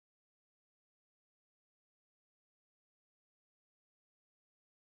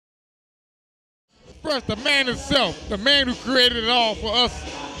E.Fresh, the man himself, the man who created it all for us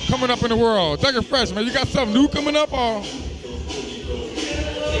coming up in the world. E.Fresh, man, you got something new coming up, or?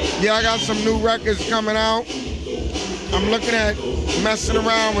 Yeah, I got some new records coming out. I'm looking at messing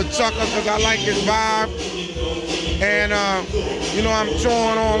around with Tucker because I like his vibe. And, you know, I'm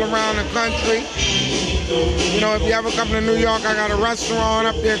touring all around the country. You know, if you ever come to New York, I got a restaurant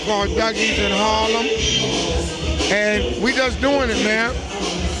up there called Dougie's in Harlem. And we just doing it, man.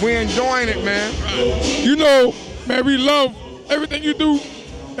 We enjoying it, man. You know, man, we love everything you do,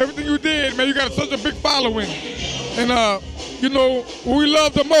 everything you did, man. You got such a big following. And, you know, what we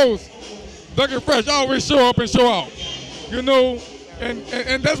love the most, E.Fresh always show up and show out. You know,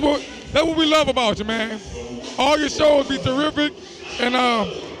 and that's what we love about you, man. All your shows be terrific, and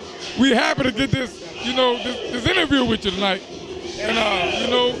we happy to get this, you know, this interview with you tonight. And you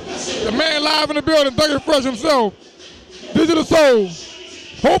know, the man live in the building, E.Fresh himself, Digital Soul.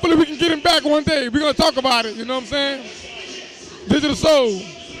 Hopefully we can get him back one day. We're gonna talk about it. You know what I'm saying? Digital Soul.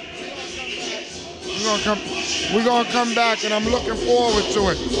 We're gonna come back, and I'm looking forward to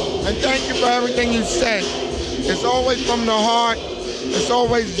it. And thank you for everything you said. It's always from the heart. It's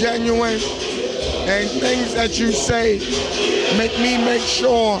always genuine. And things that you say make me make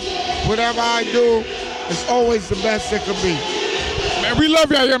sure whatever I do is always the best it could be. Man, we love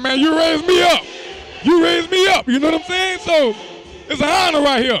you out here, man. You raised me up. You raised me up. You know what I'm saying? So it's an honor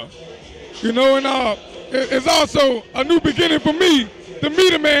right here. You know, and it's also a new beginning for me to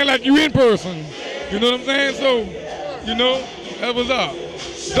meet a man like you in person. You know what I'm saying? So, you know, that was up.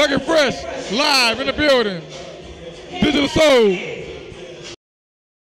 E.Fresh live in the building. Digital Soul.